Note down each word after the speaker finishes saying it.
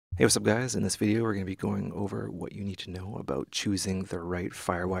Hey, what's up guys? In this video we're going to be going over what you need to know about choosing the right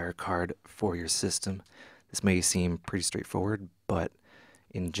Firewire card for your system. This may seem pretty straightforward, but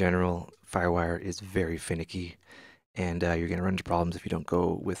in general Firewire is very finicky and you're going to run into problems if you don't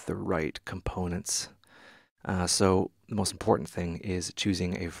go with the right components. So the most important thing is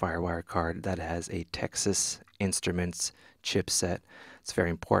choosing a Firewire card that has a Texas Instruments chipset. It's very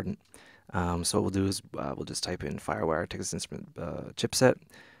important. So what we'll do is we'll just type in Firewire Texas Instrument chipset.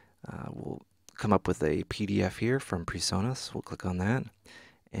 We'll come up with a PDF here from PreSonus. We'll click on that,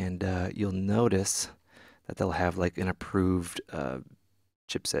 and you'll notice that they'll have like an approved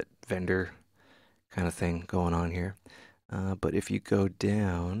chipset vendor kind of thing going on here. But if you go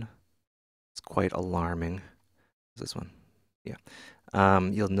down, it's quite alarming. Is this one? Yeah.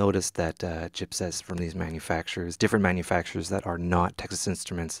 You'll notice that chipsets from these manufacturers, different manufacturers that are not Texas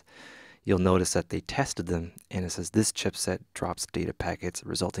Instruments, you'll notice that they tested them and it says this chipset drops data packets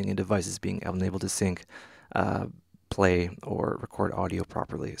resulting in devices being unable to sync, play, or record audio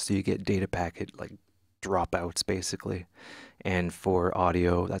properly. So you get data packet like dropouts basically, and for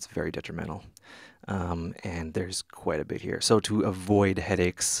audio that's very detrimental. And there's quite a bit here. So to avoid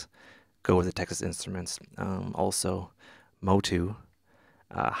headaches, go with the Texas Instruments. Also, Motu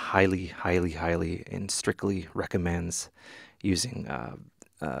highly and strictly recommends using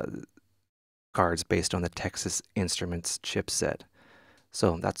cards based on the Texas Instruments chipset.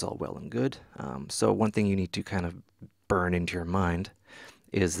 So that's all well and good. So one thing you need to kind of burn into your mind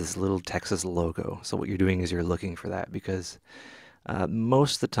is this little Texas logo. So what you're doing is you're looking for that because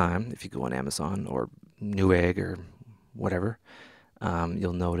most of the time, if you go on Amazon or Newegg or whatever,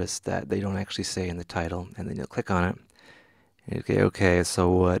 you'll notice that they don't actually say in the title, and then you'll click on it. Okay, so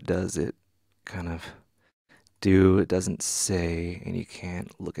what does it kind of do? It doesn't say, and you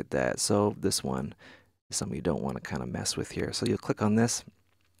can't look at that. So this one is something you don't want to kind of mess with here. So you'll click on this.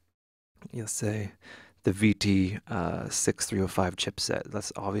 You'll say the VT6305 chipset.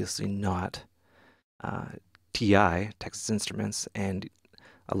 That's obviously not TI, Texas Instruments, and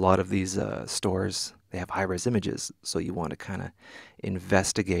a lot of these stores, they have high-res images, so you want to kind of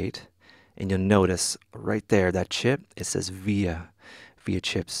investigate, and you'll notice right there, that chip, it says VIA. VIA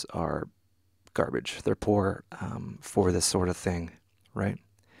chips are garbage. They're poor for this sort of thing, right?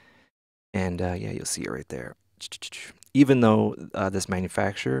 And yeah, you'll see it right there. Even though this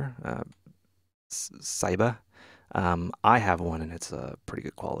manufacturer, Saiba, I have one and it's pretty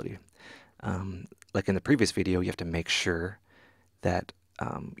good quality. Like in the previous video, you have to make sure that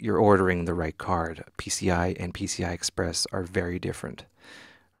you're ordering the right card. PCI and PCI Express are very different,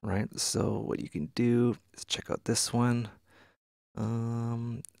 right? So what you can do is check out this one.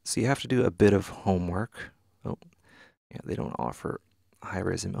 So you have to do a bit of homework. Oh, yeah, they don't offer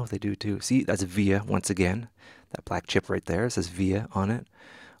high-res. Oh, they do too. See, that's VIA once again. That black chip right there says VIA on it.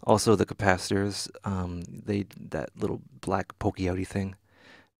 Also, the capacitors, that little black pokey outy thing,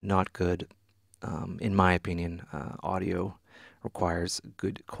 not good. In my opinion, audio requires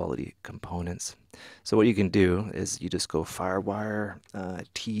good quality components. So what you can do is you just go Firewire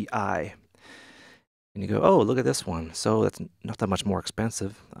TI. And you go, oh, look at this one. So that's not that much more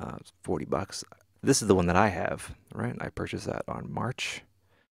expensive, it's 40 bucks. This is the one that I have, right? I purchased that on March.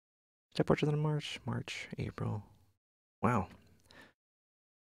 Did I purchase it on March? March, April. Wow.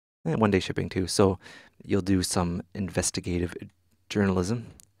 And one-day shipping too. So you'll do some investigative journalism.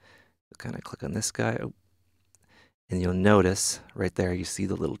 Kind of click on this guy. Oh. And you'll notice right there, you see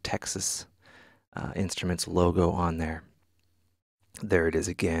the little Texas Instruments logo on there. There it is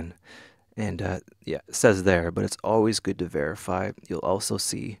again. And yeah, it says there, but it's always good to verify. You'll also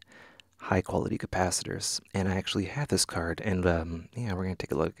see high quality capacitors, and I actually have this card, and yeah, we're going to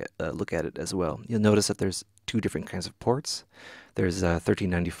take a look at it as well. You'll notice that there's two different kinds of ports. There's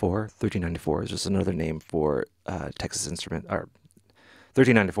 1394. 1394 is just another name for Texas Instrument, or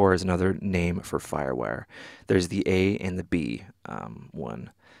 1394 is another name for Firewire. There's the A and the B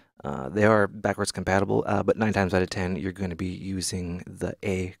one. They are backwards compatible, but 9 times out of 10, you're going to be using the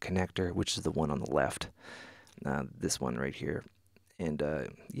A connector, which is the one on the left. This one right here. And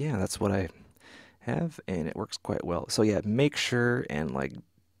yeah, that's what I have, and it works quite well. So yeah, make sure and like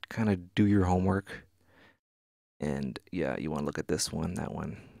kind of do your homework. And yeah, you want to look at this one. That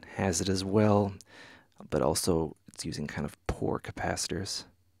one has it as well, but also it's using kind of poor capacitors.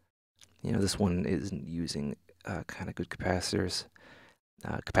 You know, this one isn't using kind of good capacitors.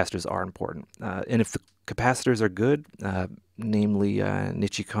 Capacitors are important, and if the capacitors are good, namely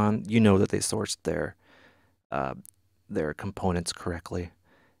Nichicon, you know that they sourced their components correctly,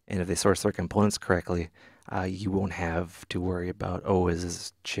 and if they source their components correctly, you won't have to worry about, oh, is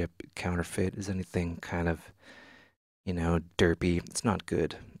this chip counterfeit? Is anything kind of, you know, derpy? It's not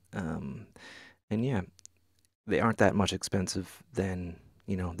good. And yeah, they aren't that much expensive than,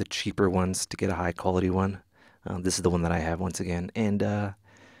 the cheaper ones to get a high quality one. This is the one that I have once again. And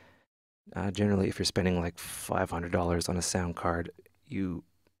generally, if you're spending like $500 on a sound card, you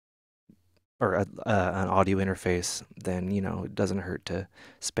or an audio interface, then it doesn't hurt to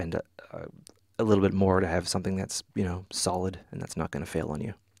spend a little bit more to have something that's solid and that's not going to fail on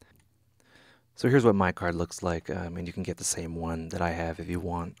you. So here's what my card looks like, and you can get the same one that I have if you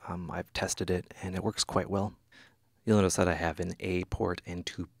want. I've tested it and it works quite well. You'll notice that I have an A port and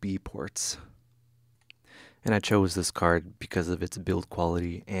two B ports. And I chose this card because of its build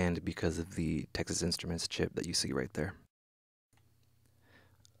quality and because of the Texas Instruments chip that you see right there.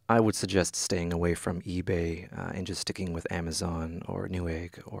 I would suggest staying away from eBay and just sticking with Amazon or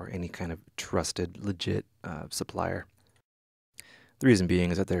Newegg or any kind of trusted, legit supplier. The reason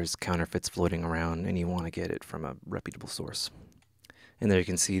being is that there's counterfeits floating around and you want to get it from a reputable source. And there you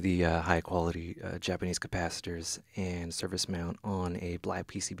can see the high quality Japanese capacitors and surface mount on a black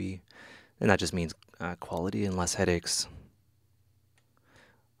PCB. And that just means quality and less headaches.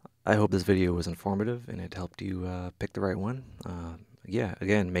 I hope this video was informative and it helped you pick the right one. Yeah,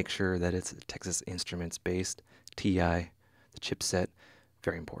 again, make sure that it's Texas Instruments based, TI, the chipset,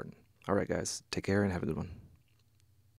 very important. All right, guys, take care and have a good one.